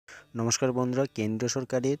নমস্কার বন্ধুরা, কেন্দ্রীয়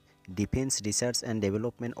সরকারের defence research and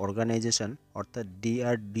development organisation অর্থাৎ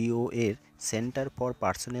ডিআরডিও এর সেন্টার ফর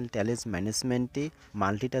পার্সোনাল ট্যালেন্ট ম্যানেজমেন্টে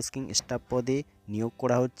মাল্টিটাস্কিং স্টাফ পদে নিয়োগ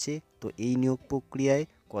করা হচ্ছে। তো এই নিয়োগ প্রক্রিয়ায়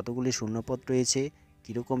কতগুলি শূন্যপদ রয়েছে,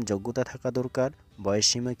 কীরকম যোগ্যতা থাকা দরকার,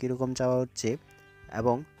 বয়সসীমা কীরকম চাওয়া হচ্ছে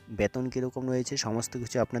এবং বেতন কীরকম রয়েছে, সমস্ত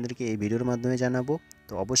কিছু আপনাদেরকে এই ভিডিওর মাধ্যমে জানাবো।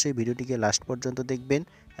 তো অবশ্যই ভিডিওটিকে লাস্ট পর্যন্ত দেখবেন।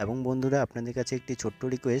 এবং বন্ধুরা, আপনাদের কাছে একটি ছোট্ট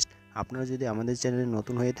রিকোয়েস্ট, আপনারা যদি আমাদের চ্যানেলে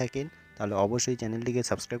নতুন হয়ে থাকেন তাহলে অবশ্যই চ্যানেলটিকে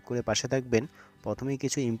সাবস্ক্রাইব করে পাশে থাকবেন। প্রথমেই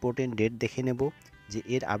কিছু ইম্পর্টেন্ট ডেট দেখে নেব যে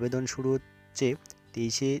এর আবেদন শুরু হচ্ছে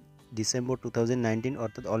 23শে ডিসেম্বর 2019,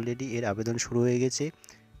 অর্থাৎ অলরেডি এর আবেদন শুরু হয়ে গেছে।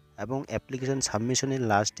 এবং অ্যাপ্লিকেশন সাবমিশনের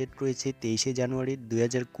লাস্ট ডেট রয়েছে 23শে জানুয়ারি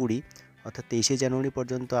 2020, অর্থাৎ 23শে জানুয়ারি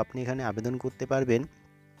পর্যন্ত আপনি এখানে আবেদন করতে পারবেন।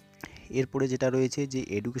 এরপরে যেটা রয়েছে যে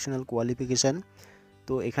এডুকেশনাল কোয়ালিফিকেশান,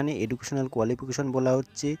 তো এখানে এডুকেশনাল কোয়ালিফিকেশান বলা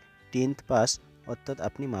হচ্ছে 10th পাস, অর্থাৎ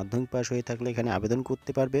আপনি মাধ্যমিক পাস হয়ে থাকলে এখানে আবেদন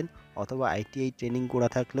করতে পারবেন, অথবা আইটিআই ট্রেনিং করা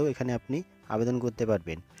থাকলেও এখানে আপনি আবেদন করতে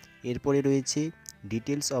পারবেন। এরপরে রয়েছে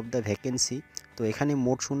ডিটেলস অফ দ্য ভ্যাকেন্সি, তো এখানে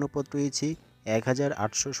মোট শূন্যপদ রয়েছে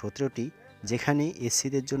 1817টি, যেখানে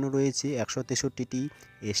এসসিদের জন্য রয়েছে 163টি,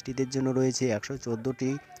 এসটিদের জন্য রয়েছে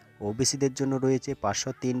 114টি, ওবিসিদের জন্য রয়েছে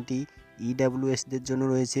 503টি, ইডাব্লিউএসদের জন্য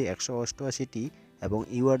রয়েছে 188টি এবং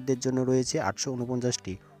ইউআরদের জন্য রয়েছে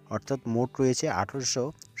 849টি, অর্থাৎ মোট রয়েছে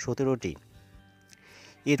 1817টি।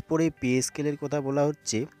 এরপরে পে স্কেলের কথা বলা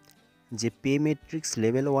হচ্ছে যে পে মেট্রিক্স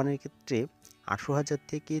লেভেল 1-এর ক্ষেত্রে 18,000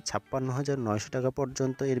 থেকে 56,900 টাকা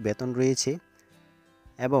পর্যন্ত এর বেতন রয়েছে।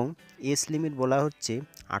 এবং এজ লিমিট বলা হচ্ছে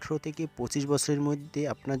 18 থেকে 25 বছরের মধ্যে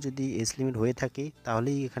আপনার যদি এজ লিমিট হয়ে থাকে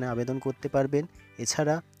তাহলেই এখানে আবেদন করতে পারবেন।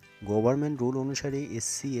 এছাড়া গভর্নমেন্ট রুল অনুসারে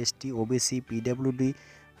SC, ST, OBC, PWD,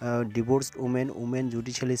 divorced women,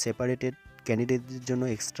 judicially separated ক্যান্ডিডেটদের জন্য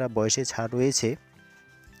এক্সট্রা বয়সে ছাড় রয়েছে।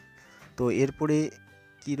 তো এরপরে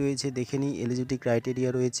কি রয়েছে দেখে নিই। এলিজিবিলিটি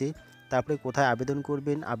ক্রাইটেরিয়া রয়েছে, তারপরে কোথায়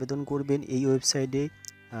আবেদন করবেন এই ওয়েবসাইটে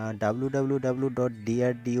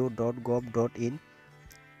www.drdo.gov.in।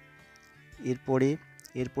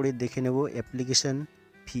 এরপরে দেখে নেব অ্যাপ্লিকেশান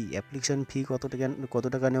ফি কত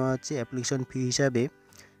টাকা নেওয়া হচ্ছে। অ্যাপ্লিকেশান ফি হিসাবে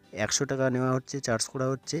 100 টাকা নেওয়া হচ্ছে, চার্জ করা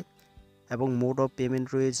হচ্ছে। এবং মোড অফ পেমেন্ট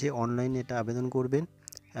রয়েছে অনলাইনে এটা আবেদন করবেন।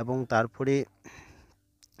 এবং তারপরে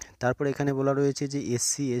এখানে বলা রয়েছে যে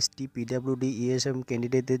এসসি, এসটি, পিডাব্লিউডি, ইএসএম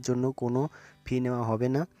ক্যান্ডিডেটদের জন্য কোনো ফি নেওয়া হবে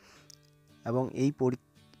না। এবং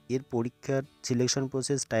এর পরীক্ষার সিলেকশন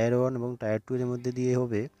প্রসেস টায়ার 1 এবং টায়ার 2 এর মধ্যে দিয়ে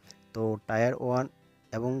হবে। তো টায়ার 1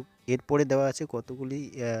 এবং এরপরে দেওয়া আছে কতগুলি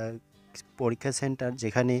পরীক্ষা সেন্টার,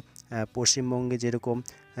 যেখানে পশ্চিমবঙ্গে যেরকম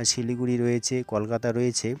শিলিগুড়ি রয়েছে, কলকাতা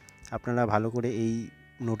রয়েছে। আপনারা ভালো করে এই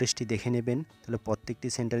নোটিশটি দেখে নেবেন, তাহলে প্রত্যেকটি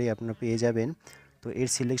সেন্টারেই আপনারা পেয়ে যাবেন। তো এর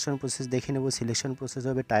সিলেকশন প্রসেস দেখে নেব। সিলেকশন প্রসেস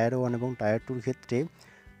হবে টায়ার 1 এবং টায়ার 2-র ক্ষেত্রে।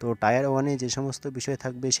 তো টায়ার 1-এ যে সমস্ত বিষয়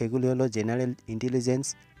থাকবে সেগুলি হলো জেনারেল ইন্টেলিজেন্স,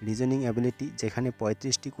 রিজনিং অ্যাবিলিটি, যেখানে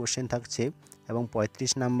 35টি কোশ্চেন থাকছে এবং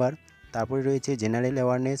 35 নাম্বার। তারপরে রয়েছে জেনারেল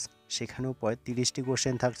অ্যাওয়ারনেস, সেখানেও 30টি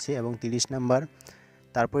কোশ্চেন থাকছে এবং 30 নাম্বার।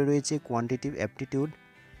 তারপরে রয়েছে quantitative aptitude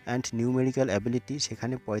and numerical ability,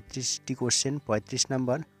 সেখানে 35টি কোশ্চেন, 35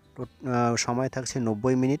 নাম্বার। সময় থাকছে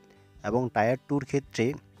 90 মিনিট। এবং টায়ার 2-র ক্ষেত্রে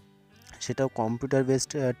সেটাও কম্পিউটার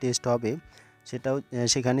বেসড টেস্ট হবে,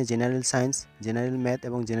 সেখানে জেনারেল সায়েন্স, জেনারেল ম্যাথ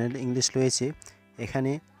এবং জেনারেল ইংলিশ রয়েছে।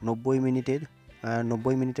 এখানে 90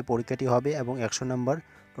 মিনিটে পরীক্ষাটি হবে এবং 100 নাম্বার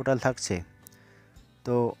টোটাল থাকছে।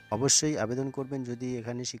 তো অবশ্যই আবেদন করবেন যদি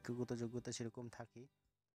এখানে শিক্ষাগত যোগ্যতা সেরকম থাকে।